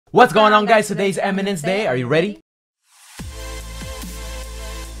What's going on, guys? Today's Eminence Day. Are you ready?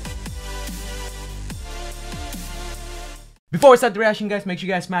 Before we start the reaction, guys, make sure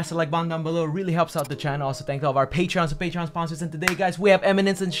you guys smash the like button down below. It really helps out the channel. Also, thank all of our Patreons and Patreon sponsors. And today, guys, we have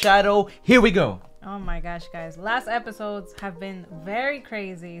Eminence and Shadow. Here we go. Oh my gosh, guys. Last episodes have been very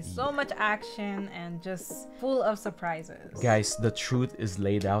crazy. So much action and just full of surprises. Guys, the truth is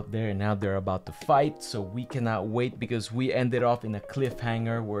laid out there and now they're about to fight. So we cannot wait because we ended off in a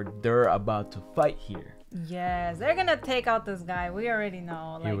cliffhanger where they're about to fight here. Yes, they're gonna take out this guy. We already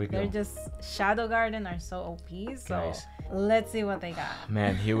know. Like, they're just Shadow Garden are so OP. So guys, let's see what they got.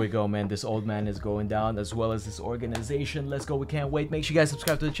 Man, here we go, man. This old man is going down as well as this organization. Let's go. We can't wait. Make sure you guys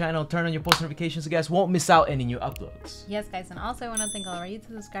subscribe to the channel. Turn on your post notifications so you guys won't miss out any new uploads. Yes, guys. And also I want to thank all our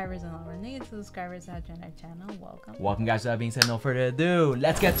YouTube subscribers and all our new YouTube subscribers that have joined our channel. Welcome. Welcome, guys. That being said, no further ado,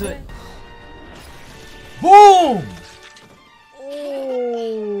 let's get to it. Boom! Oh.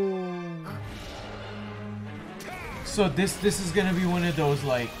 So this is gonna be one of those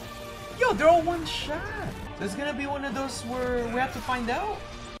like, yo, they're all one shot. There's gonna be one of those where we have to find out.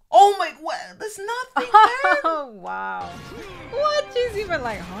 Oh my, what? There's nothing there. Oh wow. What? She's even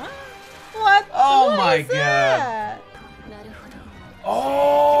like, huh? What? Oh what my is god. that?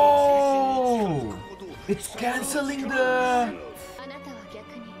 Oh, it's canceling the.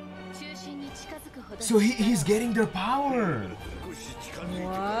 So he's getting their power.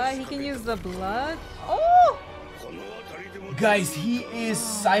 What? He can use the blood? Oh! Guys, he is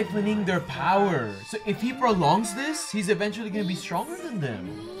siphoning their power. So if he prolongs this, he's eventually gonna be stronger than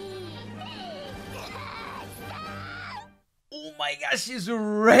them. Oh my gosh, she's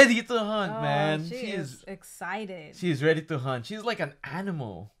ready to hunt, man. She is excited. She's ready to hunt. She's like an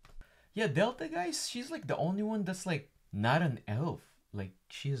animal. Yeah, Delta, guys, she's like the only one that's like not an elf. Like,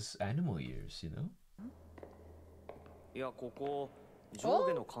 she has animal ears, you know? Oh?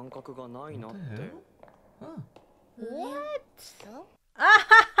 Huh. What?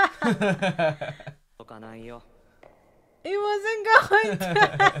 He wasn't going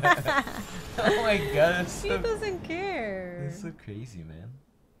to. Oh my god, that's He doesn't care. That's so crazy, man.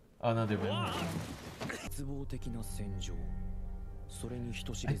 Oh no, they're running.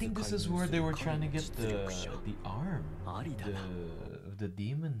 I think this is where they were trying to get the arm of the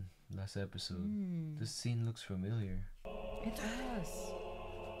demon last episode. This scene looks familiar. It does.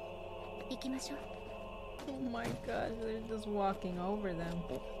 Oh my gosh, they're just walking over them.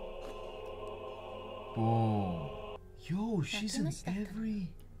 Boom. Yo, she's in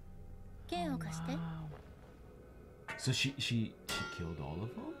every... Oh, wow. So she killed all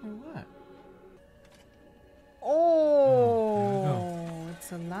of them or what? Oh,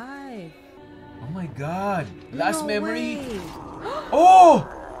 it's alive. Oh my god. Last No memory. way. Oh!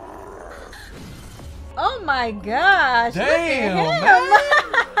 Oh my gosh. Damn, look at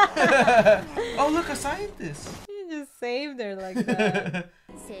man. Oh, look, a scientist. You just saved her like that.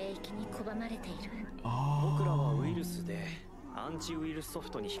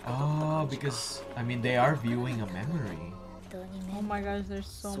 Oh, because, I mean, they are viewing a memory. Oh my gosh, there's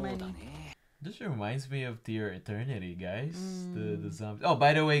so many. This reminds me of Tier Eternity, guys. The zombies. Oh,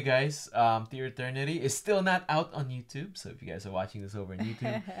 by the way, guys, Tier Eternity is still not out on YouTube. So if you guys are watching this over on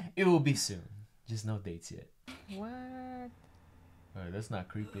YouTube, it will be soon. Just no dates yet. What? Alright, that's not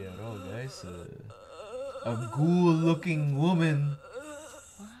creepy at all, guys. A ghoul-looking woman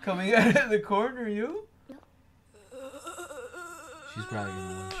coming out of the corner, you? She's probably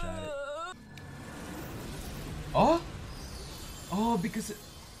gonna one-shot it. Oh? Oh, because...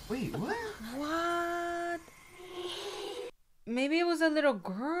 Wait, what? What? Maybe it was a little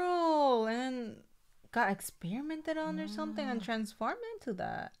girl and got experimented on or something and transformed into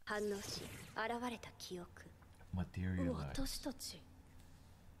that. Materialized.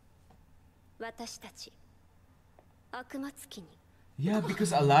 Yeah,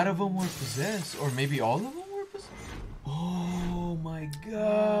 because a lot of them were possessed, or maybe all of them were possessed. Oh my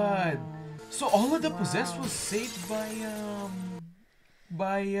god! So all of the possessed was saved by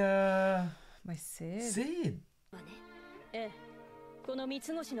Sid. Sid.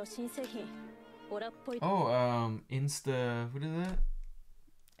 Oh, Insta. What is that?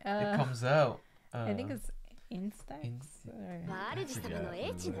 It comes out. I think it's Instax.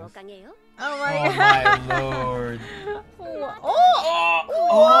 Oh my lord!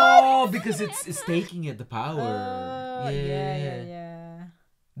 Oh, because it's taking it the power. Yeah.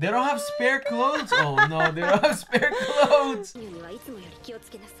 They don't have spare clothes. Oh no, they don't have spare clothes.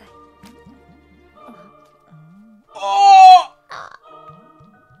 Oh!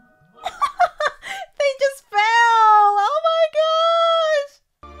 They just fell. Oh my gosh.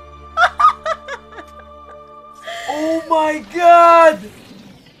 Oh my god!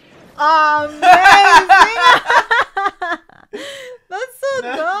 Amazing! That's so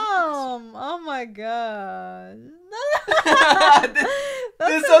dumb. Oh my god.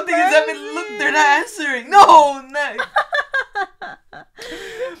 There's something is happening. Look, they're not answering. No, no.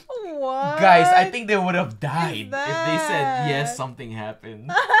 What? Guys, I think they would have died if they said yes, that? something happened.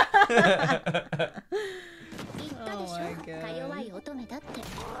 Oh my god.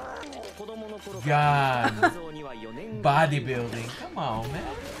 God. Bodybuilding. Come on,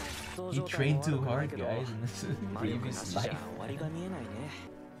 man. He trained too hard, guys, in this previous life.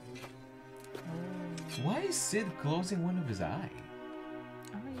 Why is Sid closing one of his eyes?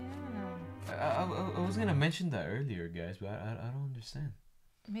 Oh yeah. I was gonna mention that earlier, guys, but I don't understand.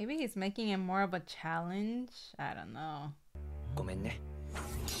 Maybe he's making it more of a challenge. I don't know.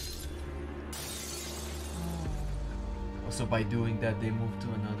 So by doing that, they move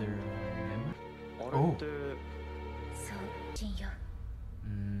to another member. Oh.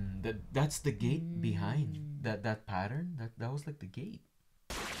 That's the gate behind that pattern. That was like the gate.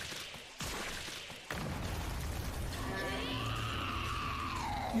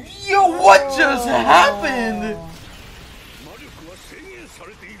 Yo, what just happened?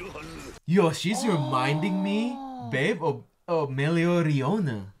 Yo, she's reminding me, babe, of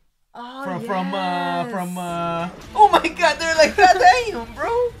Melioriona. From oh my god, they're like that, damn,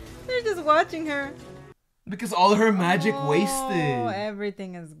 bro. They're just watching her. Because all her magic wasted. Oh,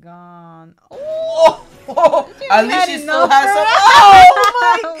 everything is gone. Oh, at least she still has some. Oh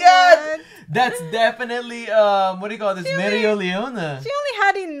my god. That's definitely what do you call this? Melioriona. She only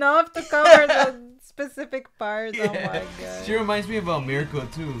had enough to cover the specific parts. Yeah. Oh my god. She reminds me of Mirko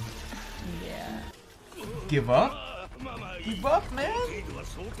too. Yeah. Give up? Give up, man.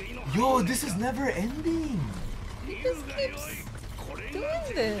 Yo, this is never ending. He just keeps doing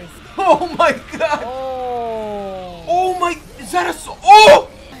this. Oh my god. Oh my, is that a oh?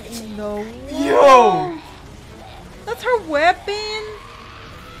 No. Yo. That's her weapon.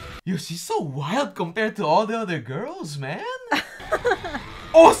 Yo, she's so wild compared to all the other girls, man.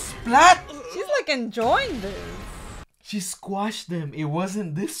 Oh, splat. She's like enjoying this. She squashed them. It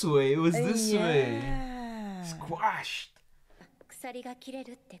wasn't this way. It was this way. Squashed.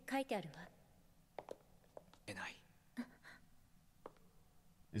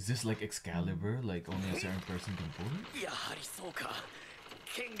 Is this like Excalibur? Like only a certain person can pull it?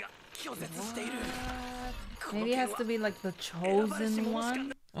 Maybe it has to be like the chosen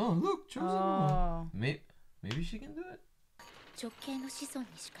one. Oh, look, chosen one. Maybe she can do it.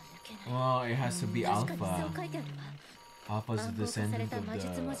 Oh, it has to be Alpha. Alpha's the descendant of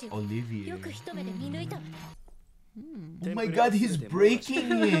the Olivier. Oh my god, he's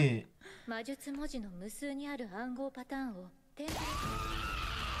breaking it!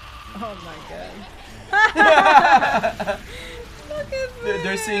 Oh my god. Look at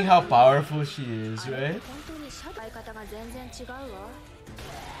They're seeing how powerful she is, right?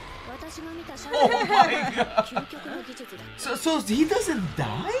 Oh my god! So he doesn't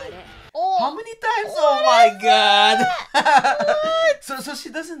die? Oh. How many times? Oh my god! So she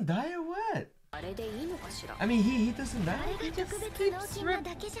doesn't die or what? I mean, he doesn't die? He just keeps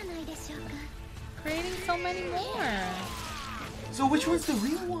creating so many more. So which one's the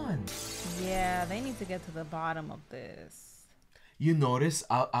real one? Yeah, they need to get to the bottom of this. You notice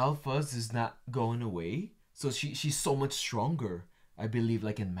Alpha's is not going away? So she's so much stronger, I believe,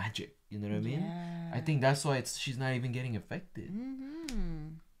 like in magic. You know what I mean? Yeah. I think that's why she's not even getting affected.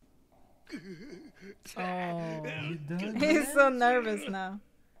 Oh, You done, he's man? so nervous now.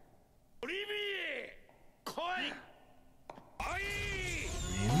 Really? Oh,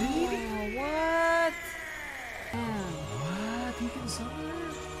 what? What? He can summon her?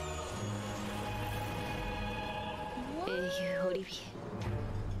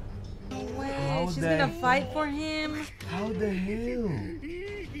 No way. How She's the gonna hell? fight for him. How the hell?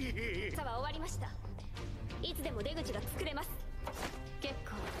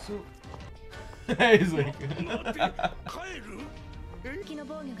 So he's like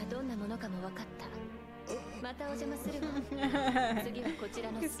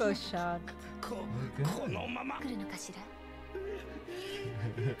He's so shocked.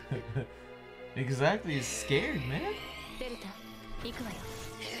 Exactly, he's scared, man.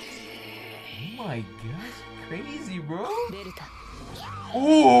 Oh my gosh, crazy, bro. Oh.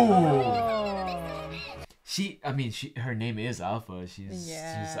 Her name is Alpha. She's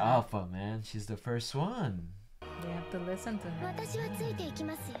Alpha, man. She's the first one. We have to listen to her.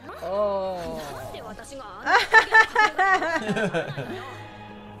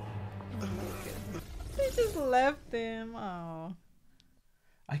 They just left him. Oh.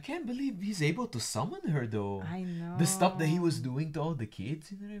 I can't believe he's able to summon her though. I know. The stuff that he was doing to all the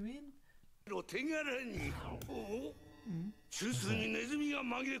kids, you know what I mean?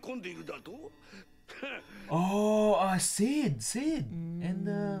 Oh, Sid. And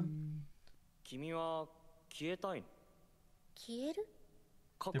君は消えたいの？消える？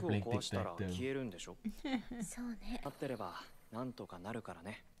核を壊したら消えるんでしょ？そうね。待ってればなんとかなるから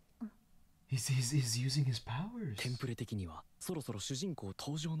ね。he's using his powers. テンプレ的にはそろそろ主人公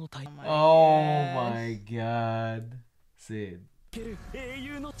登場のタイム。Oh my god. Sid. 英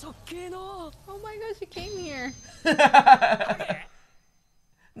雄の直系の。Oh my gosh, she came here.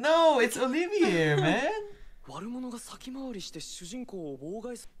 No, it's Olivier, man. 悪者が先回りして主人公を妨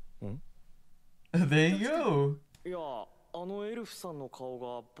害する。ん？ There you go. いや、あのエルフさんの顔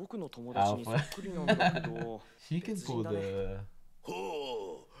が僕の友達にそっくりなんだけど。She can pull the.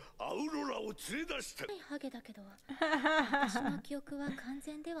 ほう、アウロラを連れ出した。ハゲだけど、私の記憶は完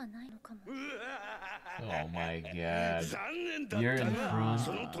全ではないのかも。Oh my god. 残念だ You're った in な。 front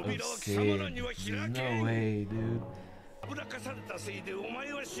その of 扉は貴様ら Sid. には開け No way, dude. ぶらかされたせいでお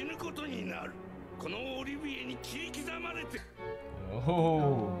前は死ぬことになる。このオリビエに切り刻まれて。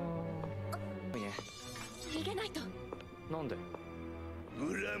Oh. 逃げないと。なんで？恨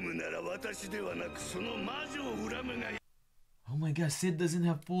むなら私ではなくその魔女を恨むがいい。 Oh my god, Sid doesn't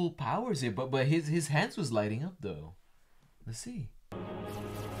have full powers here, but his hands was lighting up though. Let's see.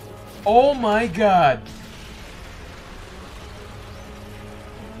 Oh my god.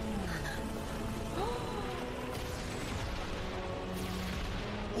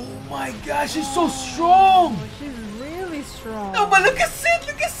 Oh my gosh, she's so strong. Oh, she's really strong. No, but look at Sid,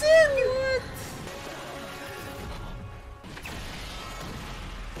 look at Sid.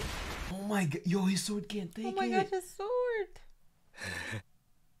 Oh my god, yo, his sword can't take Oh my it. gosh, his sword.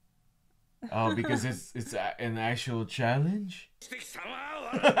 Oh, because it's an actual challenge? 貴様は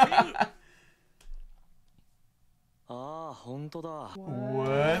笑っている。ああ、本当だ。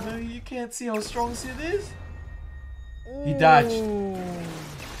 What? No, you can't see how strong Sid is? He dodged.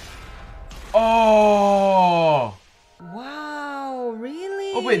 Oh! Wow,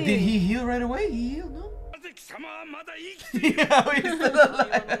 really? Oh wait, did he heal right away? He healed, no? 貴様はまだ生きている。 Yeah, he's still 会話の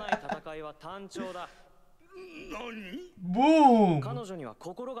alive. ない戦いは単調だ。何？ Boom! 彼女には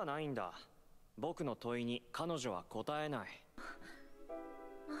心がないんだ。僕の問いに彼女は答えない。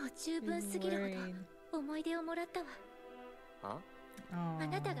もう十分すぎる Worried. ほど思い出をもらったわ。あ？ Oh. あ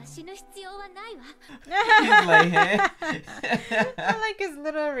なたが死ぬ必要はないわ。 He's like, hey. I like his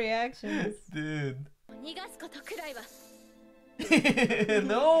little reactions. Dude. 逃がすことくらいは。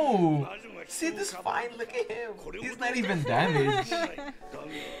No! Sid is fine, look at him. He's not even damaged.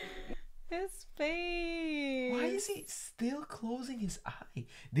 His face. Why is he still closing his eye?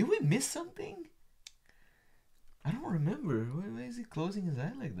 Did we miss something? I don't remember. Why is he closing his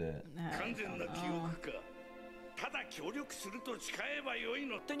eye like that? 完全な記憶か。ただ協力すると誓えばよい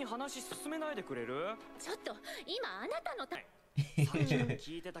の。勝手に話進めないでくれる？ちょっと今あなたのた。最初に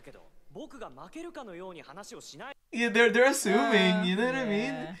聞いてたけど、僕が負けるかのように話をしない。Yeah, they're assuming, you know what I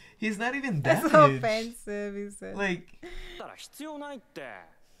mean? Yeah. He's not even That's so damaged. offensive, he said. Like, だから必要ないって。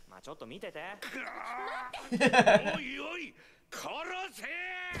まあちょっと見てて。おいおい、殺せ。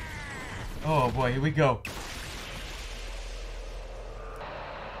 oh boy, here we go.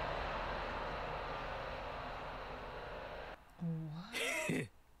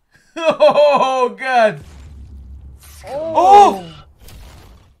 Oh god! Oh!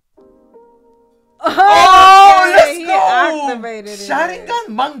 Oh, let's he go! activated it. Sharingan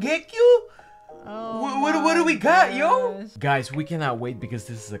Mangekyo? Oh What do we got, my yo? gosh. Guys, we cannot wait because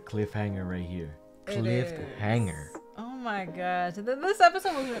this is a cliffhanger right here. It Cliffhanger. Oh my gosh. This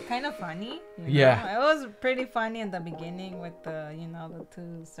episode was kind of funny. You know? Yeah. It was pretty funny in the beginning with the, you know, the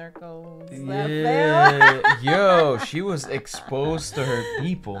two circles that fell. Yeah, yo, she was exposed to her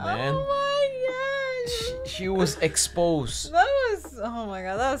people, man. Oh my gosh. She was exposed. That was, oh my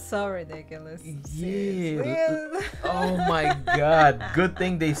god, that was so ridiculous. Yeah. Seriously. Oh my god. Good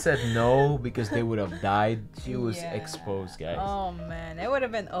thing they said no because they would have died. She was Yeah. exposed, guys. Oh man, it would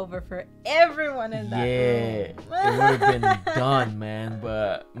have been over for everyone in that Yeah, it room. would have been done, man.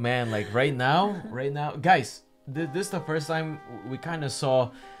 But man, like right now, guys, this is the first time we kind of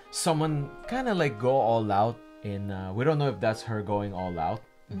saw someone kind of like go all out in. We don't know if that's her going all out,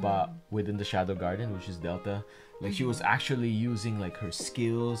 but within the Shadow Garden, which is Delta, like she was actually using like her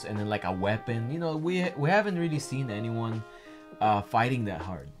skills and then like a weapon. You know, we haven't really seen anyone fighting that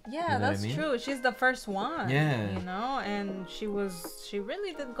hard. Yeah, You know what that's I mean? true. She's the first one. Yeah. You know, and she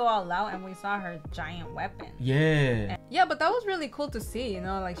really did go all out, and we saw her giant weapon. Yeah. Yeah, but that was really cool to see, you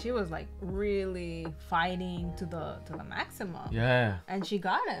know, like she was like really fighting to the maximum. Yeah. And she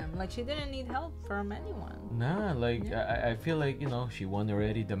got him. Like she didn't need help from anyone. Nah, like I feel like, you know, she won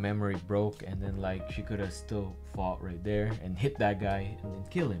already. The memory broke, and then like she could have still fought right there and hit that guy and then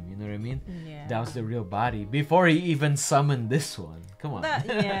kill him. You know what I mean? Yeah. That was the real body before he even summoned this one. Come on.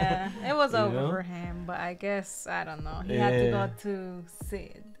 Yeah, it was You over know? for him, but I guess I don't know. He had to Yeah. go to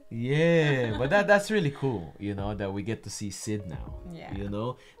Sid. Yeah, but that's really cool, you know, that we get to see Sid now. Yeah. You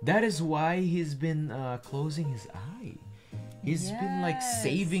know, that is why he's been closing his eye. He's been like Yes.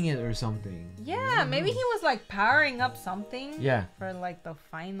 saving it or something. Yeah, maybe he was like powering up something. Yeah. For like the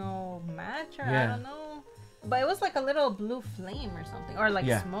final match, or I Yeah. don't know. But it was like a little blue flame or something, or like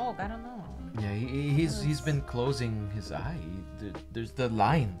Yeah. smoke. I don't know. Yeah, he's been closing his eye. There's the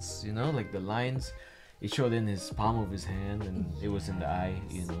lines, you know, like the lines. It showed in his palm of his hand, and it was in the eye,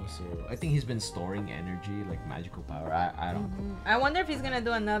 you know. So I think he's been storing energy, like magical power. I don't know. I wonder if he's gonna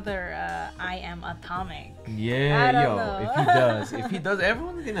do another I am atomic. Yeah, I don't yo, know. if he does,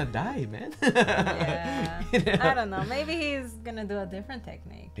 everyone's gonna die, man. Yeah. You know? I don't know. Maybe he's gonna do a different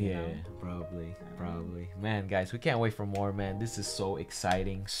technique. You Yeah, know? probably. Man, guys, we can't wait for more, man. This is so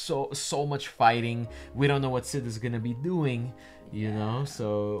exciting. So much fighting. We don't know what Sid is gonna be doing, you know.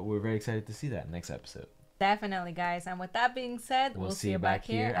 So we're very excited to see that next episode. Definitely, guys. And with that being said, We'll see you back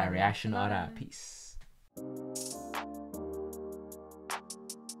here at Reaction Aura. Peace.